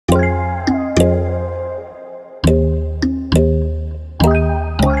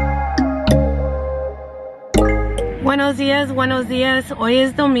Buenos días. Hoy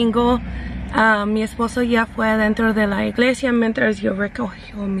es domingo. Mi esposo ya fue adentro de la iglesia mientras yo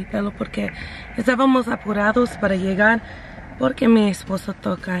recogió mi pelo porque estábamos apurados para llegar porque mi esposo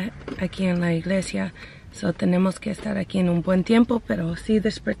toca aquí en la iglesia. So tenemos que estar aquí en un buen tiempo, pero sí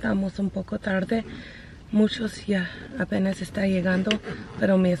despertamos un poco tarde. Muchos ya apenas está llegando,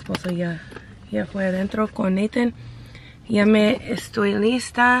 pero mi esposo ya fue adentro con Nathan. Ya me estoy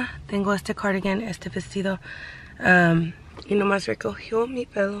lista. Tengo este cardigan, este vestido. Y nomás recogió mi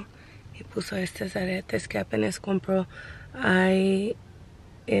pelo y puso estos aretes que apenas compró ahí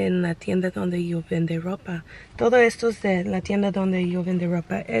en la tienda donde yo vendo ropa. Todo esto es de la tienda donde yo vendo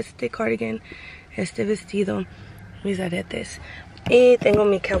ropa. Este cardigan, este vestido, mis aretes. Y tengo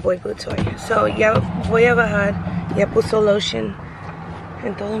mi cowboy boots hoy. So ya voy a bajar. Ya puso lotion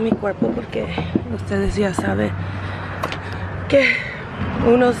en todo mi cuerpo porque ustedes ya saben que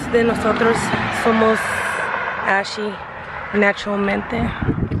unos de nosotros somos ashy naturalmente.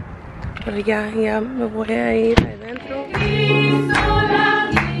 Pero ya me voy a ir adentro.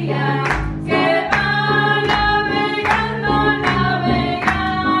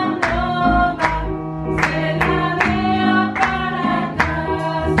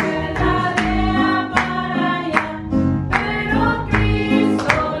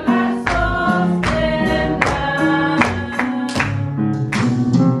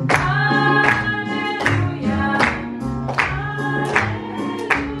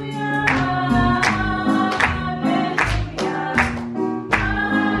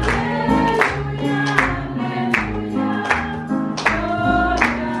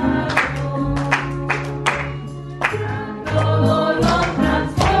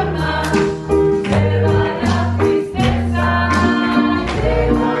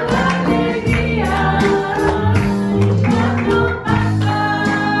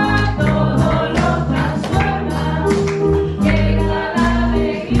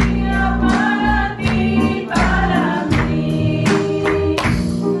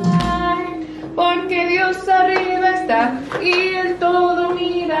 Y el todo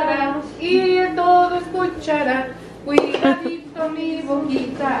mirará, y el todo escuchará. Cuidadito mi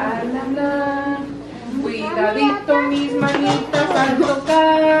boquita al hablar, cuidadito mis manitas al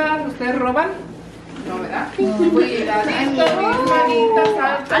tocar. ¿Ustedes roban? No, ¿verdad? Cuidadito mis manitas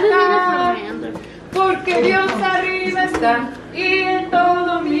al tocar, porque Dios arriba está y el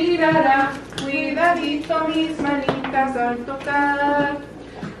todo mirará. Cuidadito mis manitas al tocar,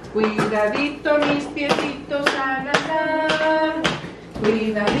 cuidadito mis piecitos al andar,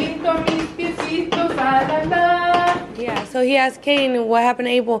 cuidadito mis piecitos al andar. Yeah, so he asked Caden what happened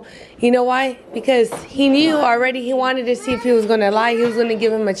to Abel. You know why? Because he knew already. He wanted to see if he was going to lie. He was going to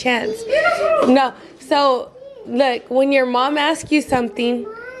give him a chance. No, so look, when your mom asks you something,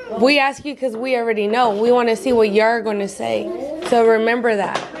 we ask you because we already know. We want to see what you're going to say. So remember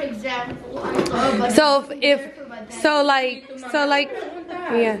that. For example. So like,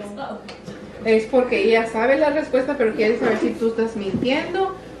 yeah. Es porque ella sabe la respuesta, pero quiere saber si tú estás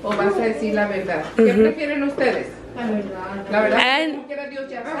mintiendo o vas a decir la verdad. ¿Qué prefieren ustedes? La verdad. And, Dios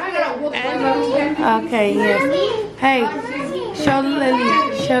ya sabe. okay, yes. Hey, show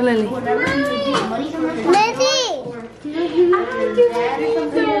Lily.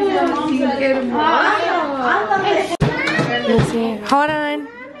 Let's see. Hold on.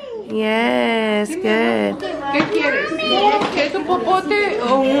 Yes, good. ¿Qué quieres? ¿Quieres un popote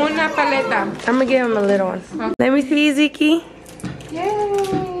o una paleta? I'm gonna give him a little one. Okay. Let me see, Ziki.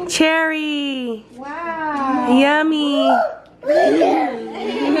 Yay! Cherry. Wow! Yummy.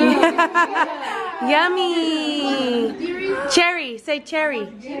 Yummy. Cherry. Say cherry.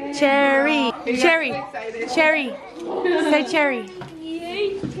 Cherry. Cherry. Cherry. Say cherry.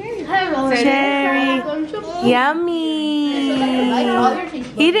 Cherry. Yummy.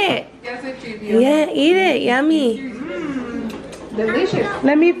 Eat it. Yeah, eat it. Yummy. Delicious.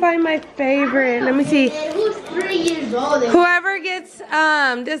 Let me find my favorite. Let me see. Who's 3 years old? Whoever gets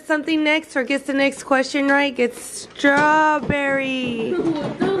does something next or gets the next question right gets strawberry.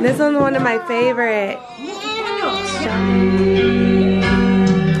 This one's one of my favorite.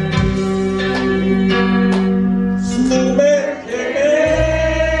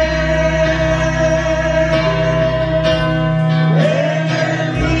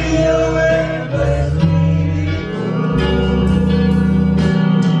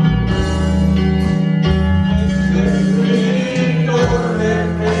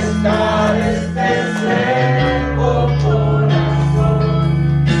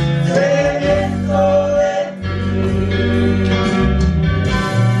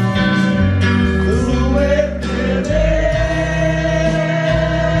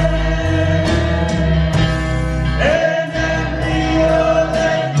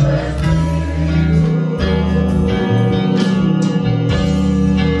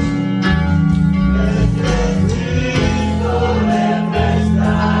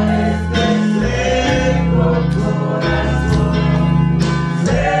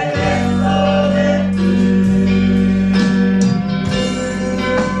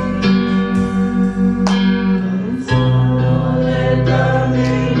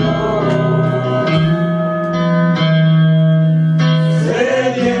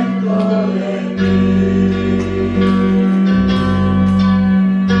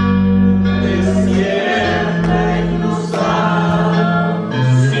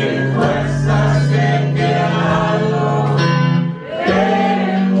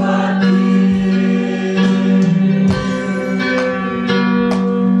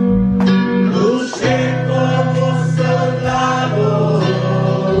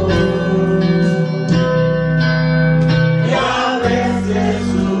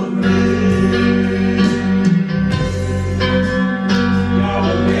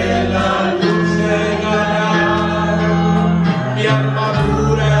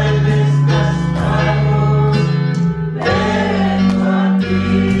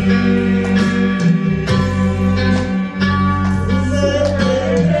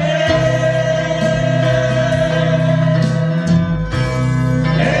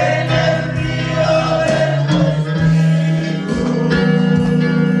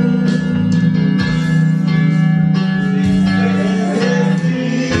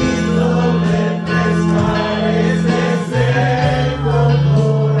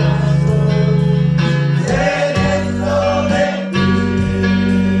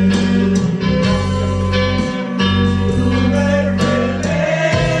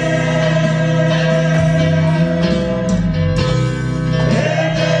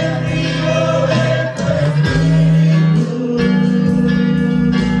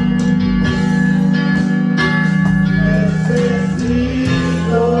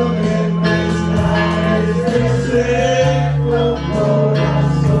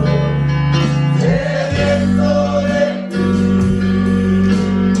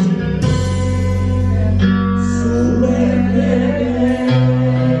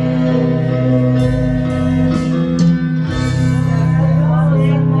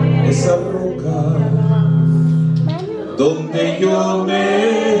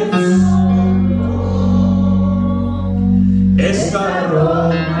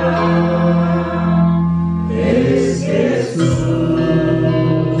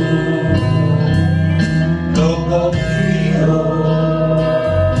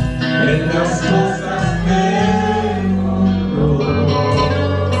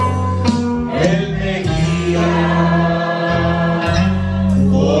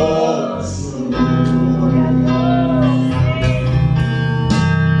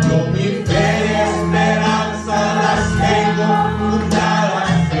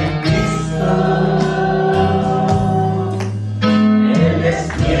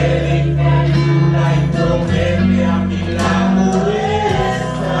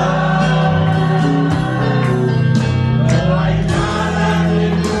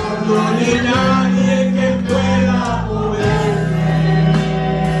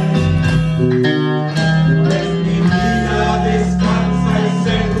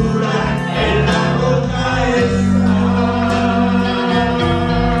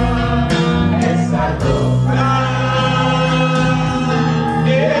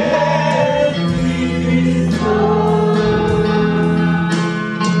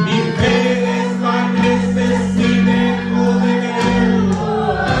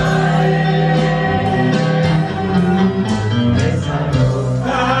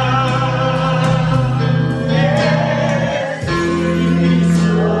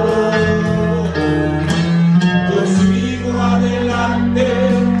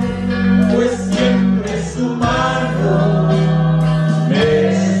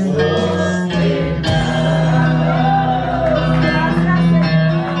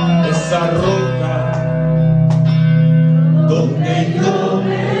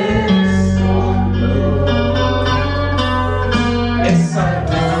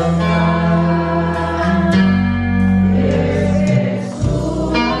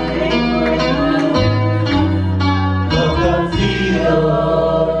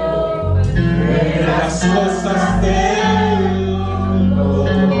 las cosas del mundo.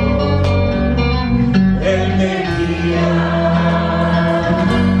 Él me guía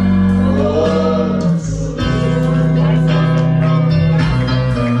por su luz.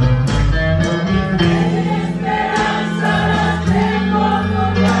 Mi esperanza las tengo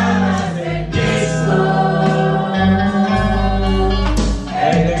colgadas en Cristo.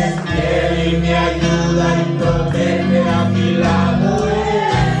 Él es fiel y me ayuda y promete a mi lado.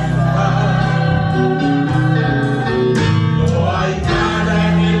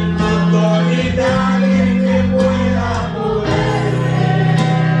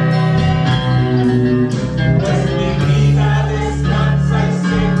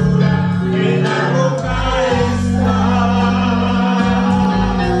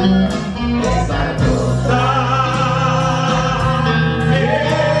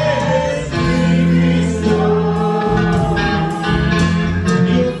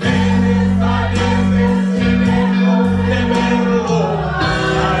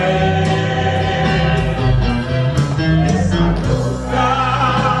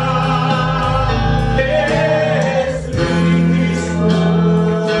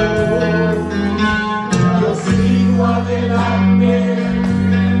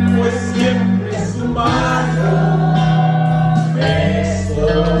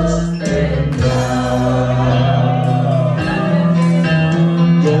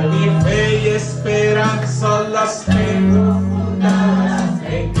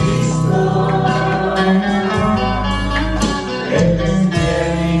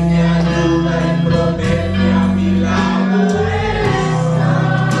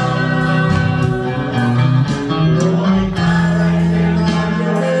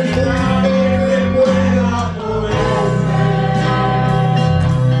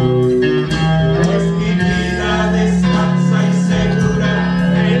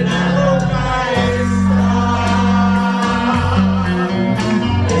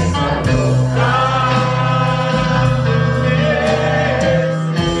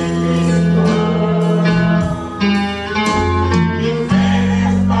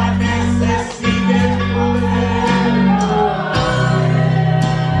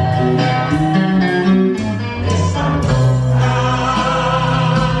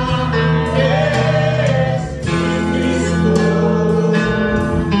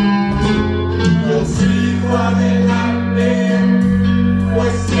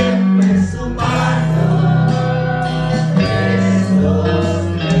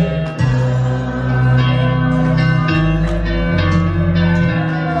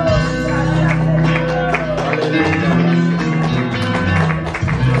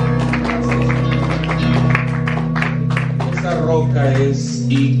 Es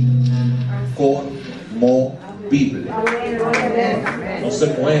inconmovible, no se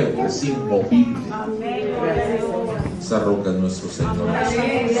mueve, es inmovible. Esa roca es nuestro Señor.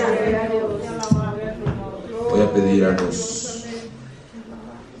 Voy a pedir a los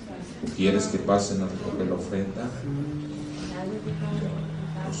quieres que pasen a recoger la ofrenda.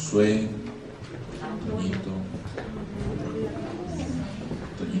 Josué, Toñito,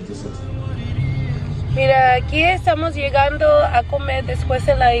 Mira, aquí estamos llegando a comer después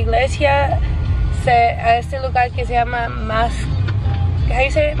de la iglesia a este lugar que se llama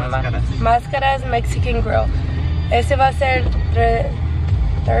Máscaras Mexican Grill. Este va a ser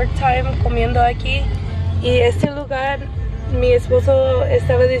third time comiendo aquí. Y este lugar, mi esposo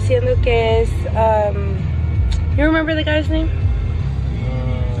estaba diciendo que es you remember the guy's name?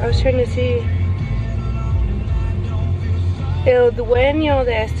 I was trying to see. El dueño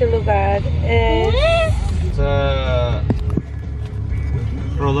de este lugar es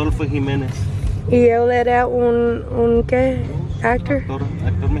Rodolfo Jiménez. Y él era un ¿qué? Actor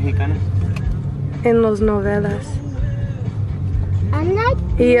mexicano. En las novelas.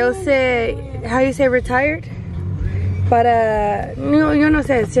 Y él how you say retired? No, yo no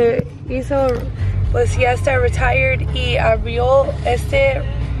sé, se hizo, pues ya está retired y abrió este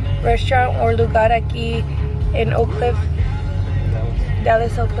restaurant o lugar aquí en Oak Cliff.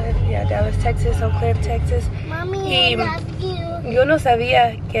 Dallas, Texas, Oak Cliff, Texas. Mommy, y yo no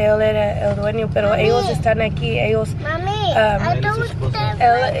sabía que él era el dueño, pero Mami, ellos están aquí. Ellos,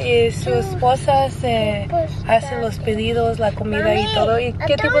 él y su esposa se hacen los pedidos, la comida y todo. ¿Y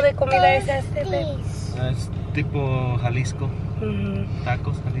qué tipo de comida es este? Es tipo Jalisco.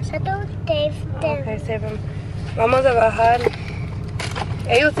 Tacos Jalisco. Okay, vamos a bajar.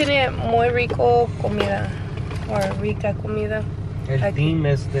 Ellos tienen muy rica comida. El aquí. team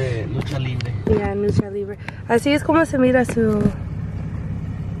es de lucha libre. Yeah, lucha libre. Así es como se mira su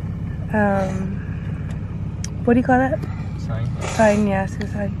what do you call that? Sign. Sign, yeah, su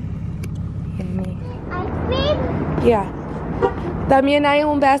sign. Ya. También hay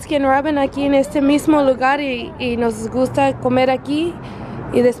un Baskin Robbins aquí en este mismo lugar y nos gusta comer aquí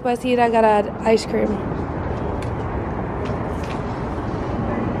y después ir a agarrar ice cream.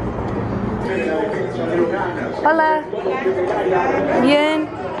 Hola. Bien.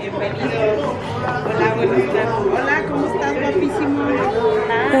 Bienvenido. Hola, buenas tardes. Hola, ¿cómo estás, guapísimo?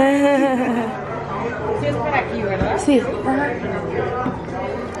 Sí, es por aquí, ¿verdad? Sí.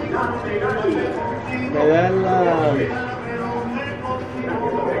 Me dan la...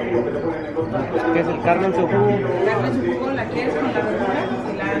 ¿Qué es el carne en su jugo? ¿Carne en su jugo la quieres con la verdura?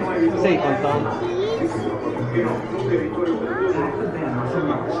 Sí, con todo.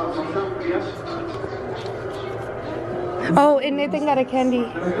 Oh, and Nathan got a candy.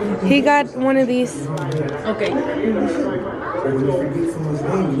 He got one of these. Okay. I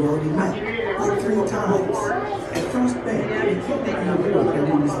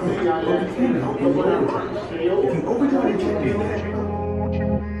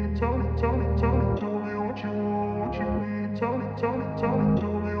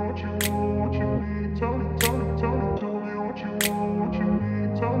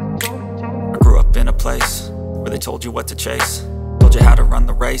grew up in a place where they told you what to chase, told you how to run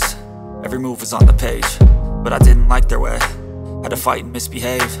the race, every move was on the page. But I didn't like their way, had to fight and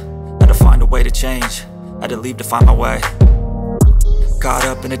misbehave, had to find a way to change, had to leave to find my way. Caught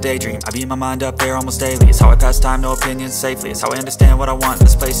up in a daydream, I beat my mind up there almost daily. It's how I pass time, no opinions safely. It's how I understand what I want in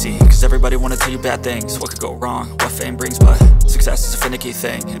this place, see. Cause everybody wanna tell you bad things, what could go wrong, what fame brings. But success is a finicky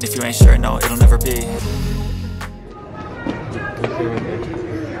thing, and if you ain't sure, no, it'll never be.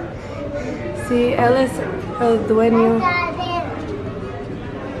 Sí, él es el dueño.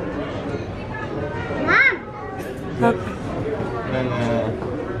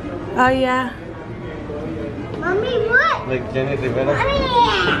 Oh, yeah. Mommy, what? Like Jenny Rivera. Mommy!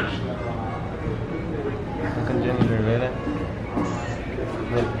 Con Jenny Rivera.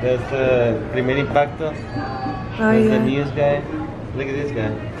 That's the Primer Impacto. Oh, That's the yeah. news guy. Look at this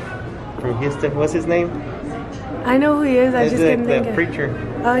guy. From Houston. What's his name? I know who he is. I It's just couldn't think the of. preacher.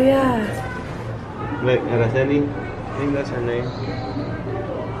 Oh, yeah. Look, Araceli. I think that's her name.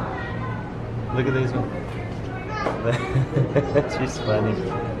 Look at this one. She's funny.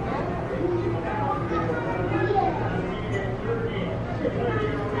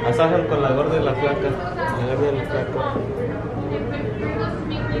 I saw him con la gorda y la flaca. La gorda y la flaca.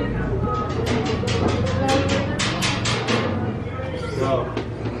 No.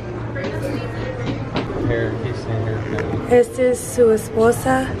 Here, he's in here. Esta es su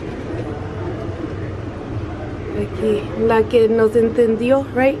esposa. Aquí, la que nos entendió,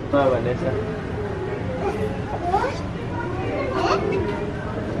 right? No, Vanessa.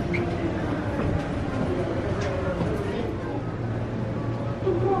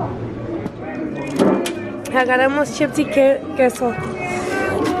 Agarramos chips y queso.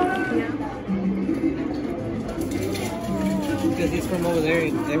 Because he's from over there,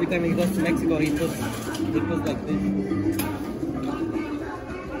 and every time he goes to Mexico, he puts like this.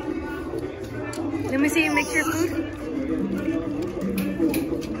 Let me see you mix your food.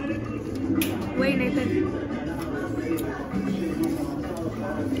 Wait, Nathan.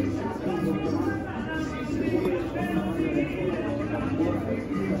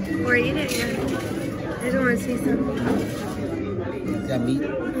 Or eat it, yeah. I don't want to see some. Got meat.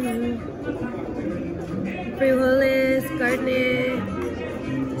 Frijoles, carne,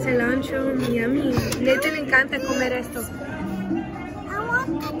 cilantro, yummy. Nathan le encanta comer esto. I want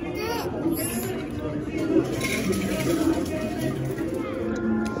this.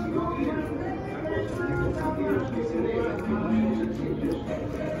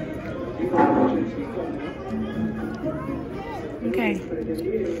 Okay.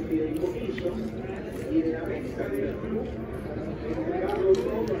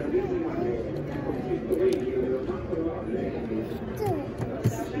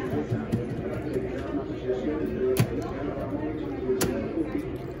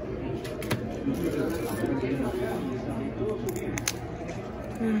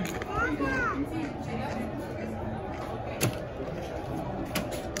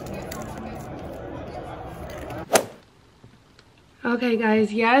 Okay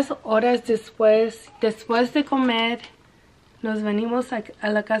guys, ya es horas después de comer, nos venimos a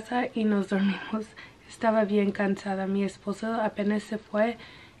la casa y nos dormimos. Estaba bien cansada, mi esposo apenas se fue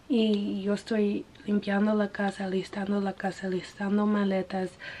y yo estoy limpiando la casa, listando maletas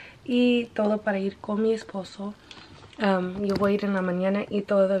y todo para ir con mi esposo. Yo voy a ir en la mañana y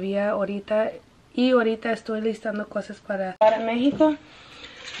todavía ahorita estoy listando cosas para México,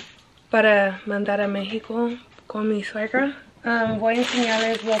 para mandar a México con mi suegra. Voy a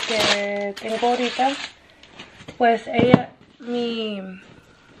enseñarles lo que tengo ahorita. pues mi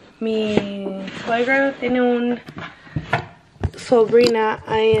suegra tiene un sobrina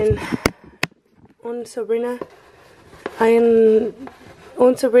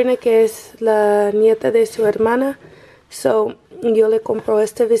que es la nieta de su hermana. So, yo le compré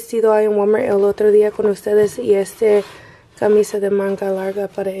este vestido ahí en Walmart el otro día con ustedes y este camisa de manga larga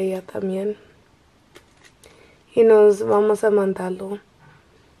para ella también. Y nos vamos a mandarlo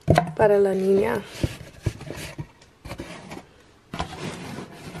para la niña.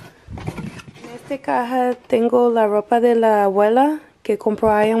 En esta caja tengo la ropa de la abuela que compró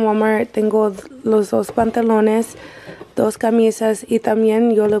ahí en Walmart. Tengo los 2 pantalones, 2 camisas y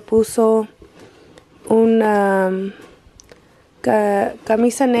también yo le puso una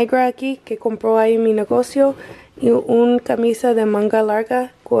camisa negra aquí que compró ahí en mi negocio y una camisa de manga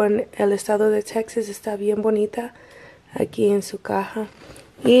larga con el estado de Texas. Está bien bonita aquí en su caja.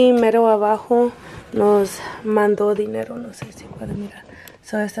 Y mero abajo nos mandó dinero, no sé si pueden mirar.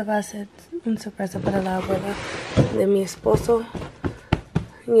 So, esta va a ser una sorpresa para la abuela de mi esposo.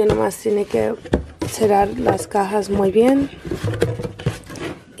 Y nomás tiene que cerrar las cajas muy bien.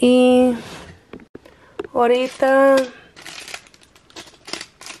 Y ahorita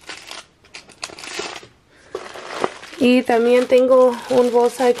y también tengo un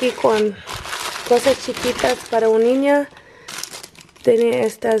bolsa aquí con cosas chiquitas para una niña. Tiene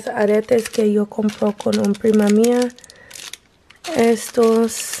estas aretes que yo compro con una prima mía.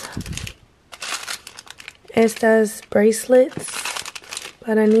 Estas bracelets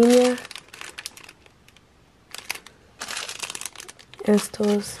para niña.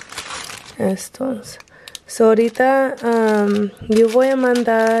 Estos. So ahorita yo voy a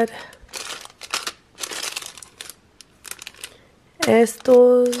mandar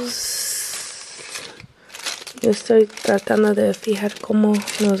estos. Yo estoy tratando de fijar cómo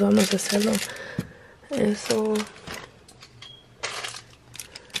nos vamos a hacerlo. Eso.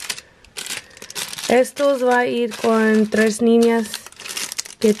 Estos va a ir con 3 niñas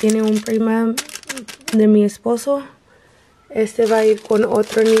que tiene un prima de mi esposo. Este va a ir con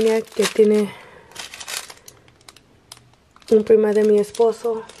otra niña que tiene un prima de mi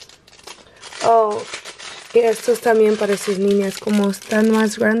esposo. Oh, y estos también para sus niñas. Como están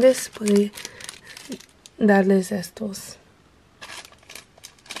más grandes, puede darles estos.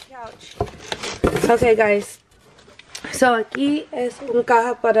 Ok, guys. So, aquí es una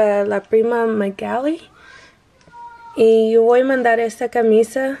caja para la prima Magali. Y yo voy a mandar esta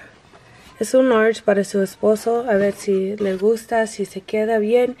camisa. Es un large para su esposo. A ver si le gusta, si se queda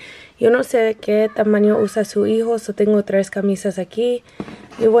bien. Yo no sé qué tamaño usa su hijo. So tengo 3 camisas aquí.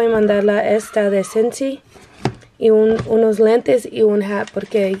 Yo voy a mandarla esta de Scentsy. Y unos lentes y un hat.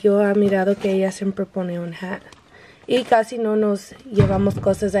 Porque yo he mirado que ella siempre pone un hat. Y casi no nos llevamos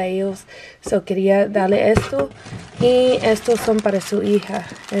cosas a ellos. So quería darle esto. Y estos son para su hija.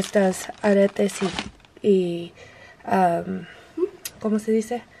 Estas aretes y ¿cómo se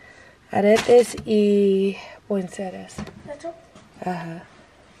dice? Aretes y poinsettias. Ajá.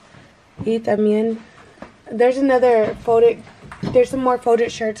 Y también there's some more folded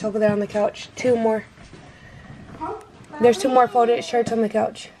shirts over there on the couch. 2 more. There's 2 more folded shirts on the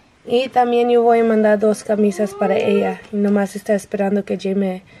couch. Y también yo voy a mandar 2 camisas para ella. Y nomás está esperando que Jay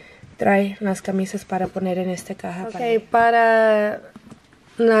me trae las camisas para poner en esta caja. Ok, para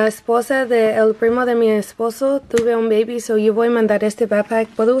la esposa del primo de mi esposo, tuve un baby, so yo voy a mandar este backpack.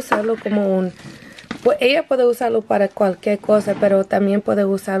 Puedo usarlo como ella puede usarlo para cualquier cosa, pero también puede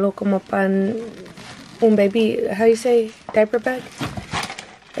usarlo como para un baby, how do you say, diaper bag.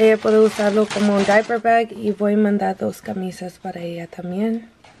 Ella puede usarlo como un diaper bag y voy a mandar 2 camisas para ella también.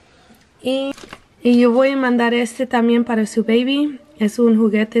 Y yo voy a mandar este también para su baby. Es un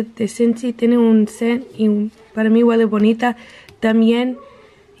juguete de Scentsy, tiene un scent y para mí huele bonita. También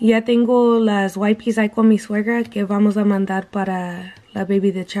ya tengo las wipes ahí con mi suegra que vamos a mandar para la baby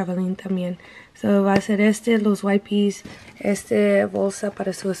de Chavalín también. So va a ser los wipes, bolsa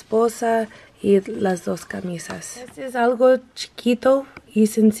para su esposa y las 2 camisas. Este es algo chiquito y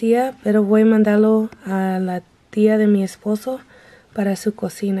sencilla, pero voy a mandarlo a la tía de mi esposo para su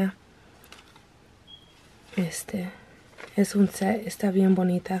cocina. Es un set, está bien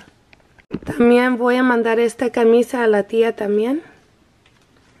bonita. También voy a mandar esta camisa a la tía también.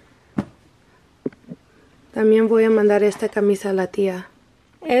 También voy a mandar esta camisa a la tía.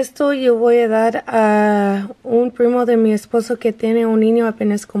 Esto yo voy a dar a un primo de mi esposo que tiene un niño,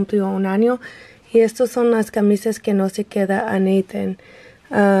 apenas cumplió 1 año. Y estos son las camisas que no se queda a Nathan.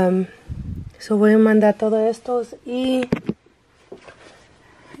 So voy a mandar todos estos y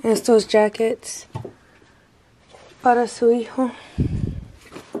estos jackets para su hijo.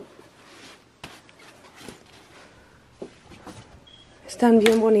 Están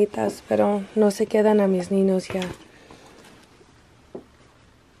bien bonitas, pero no se quedan a mis niños ya.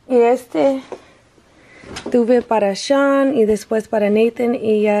 Y tuve para Sean y después para Nathan,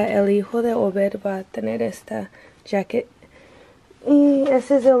 y ya el hijo de Obed va a tener esta jacket. Y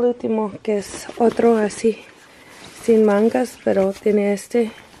ese es el último, que es otro así, sin mangas, pero tiene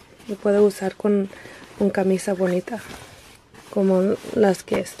y puede usar con camisa bonita, como las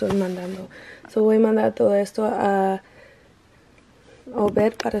que estoy mandando. So voy a mandar todo esto a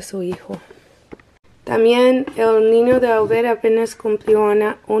Obed para su hijo. También el niño de Obed apenas cumplió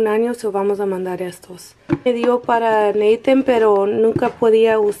un año, so vamos a mandar estos. Me dio para Nathan, pero nunca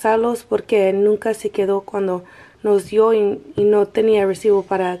podía usarlos porque nunca se quedó cuando nos dio y no tenía recibo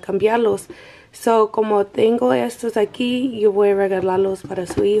para cambiarlos. So, como tengo estos aquí, yo voy a regalarlos para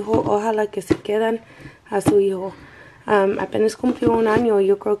su hijo. Ojalá que se quedan a su hijo. Apenas cumplió un año,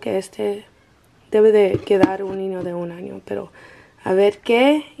 yo creo que debe de quedar un niño de un año, pero a ver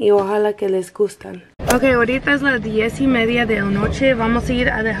qué, y ojalá que les gustan. Ok, ahorita es las 10:30 de la noche. Vamos a ir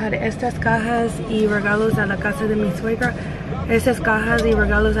a dejar estas cajas y regalos a la casa de mi suegra. Estas cajas y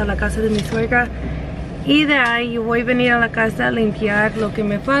regalos a la casa de mi suegra. Y de ahí yo voy a venir a la casa a limpiar lo que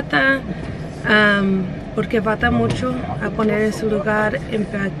me falta. Porque falta mucho a poner en su lugar,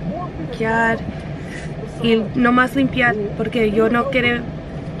 empaquear y no más limpiar, porque yo no quiero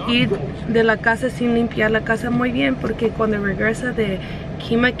ir de la casa sin limpiar la casa muy bien, porque cuando regresa de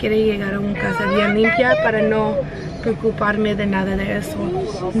Kima quiere llegar a una casa bien limpia para no preocuparme de nada de eso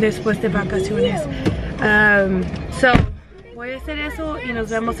después de vacaciones. Voy a hacer eso y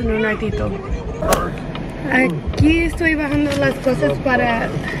nos vemos en un ratito. Aquí estoy bajando las cosas para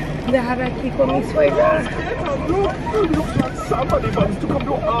dejar aquí con mi suegra.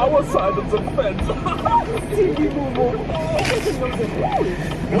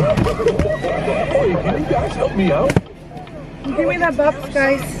 Give me the box,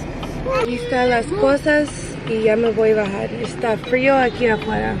 guys. Aquí están las cosas y ya me voy a bajar. Está frío aquí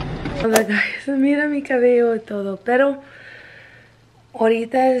afuera. Hola, guys. Mira mi cabello y todo, pero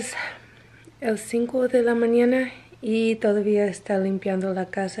ahorita es el 5 de la mañana y todavía está limpiando la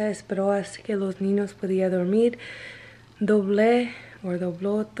casa. Esperó hasta que los niños podían dormir.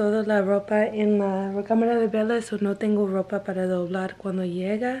 Dobló toda la ropa en la recámara de velas, o no tengo ropa para doblar cuando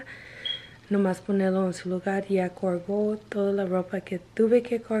llega. Nomás ponerlo en su lugar. Ya colgó toda la ropa que tuve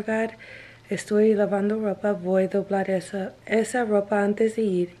que colgar. Estoy lavando ropa. Voy a doblar esa ropa antes de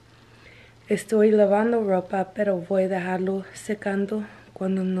ir. Estoy lavando ropa, pero voy a dejarlo secando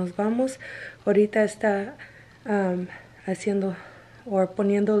cuando nos vamos. Ahorita está haciendo o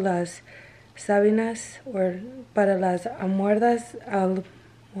poniendo las sábanas para las almohadas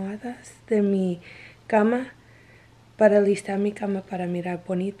de mi cama, para listar mi cama para mirar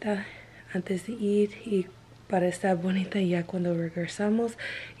bonita antes de ir y para estar bonita ya cuando regresamos.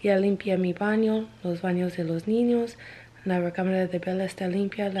 Ya limpié mi baño, los baños de los niños. La recámara de Bella está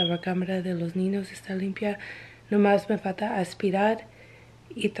limpia, la recámara de los niños está limpia. Nomás me falta aspirar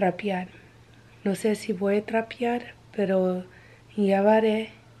y trapear. No sé si voy a trapear, pero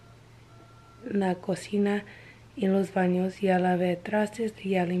llevaré la cocina y los baños. Ya lavé trastes,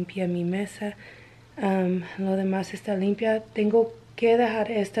 ya limpié mi mesa. Lo demás está limpia. Tengo que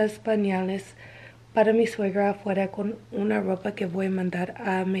dejar estas pañales para mi suegra afuera con una ropa que voy a mandar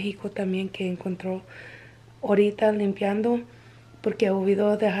a México también, que encontró ahorita limpiando, porque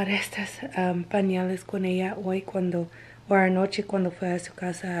olvidó dejar estas pañales con ella hoy o anoche cuando fue a su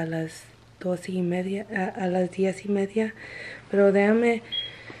casa a las 12:30, a las 10:30. Pero déjame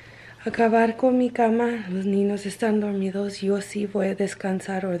acabar con mi cama. Los niños están dormidos. Yo sí voy a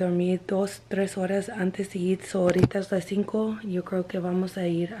descansar o dormir 2-3 horas antes de ir. So, ahorita es las 5. Yo creo que vamos a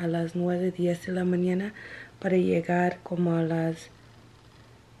ir a las 9-10 de la mañana para llegar como a las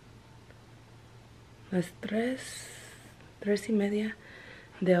 3:30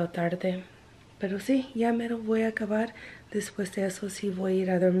 de la tarde. Pero sí, ya me lo voy a acabar. Después de eso sí voy a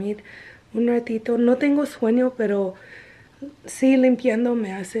ir a dormir un ratito. No tengo sueño, pero sí, limpiando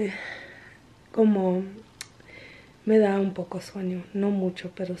me hace como, me da un poco sueño. No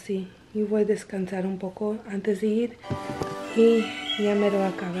mucho, pero sí. Y voy a descansar un poco antes de ir y ya me lo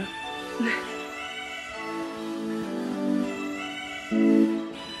acaba.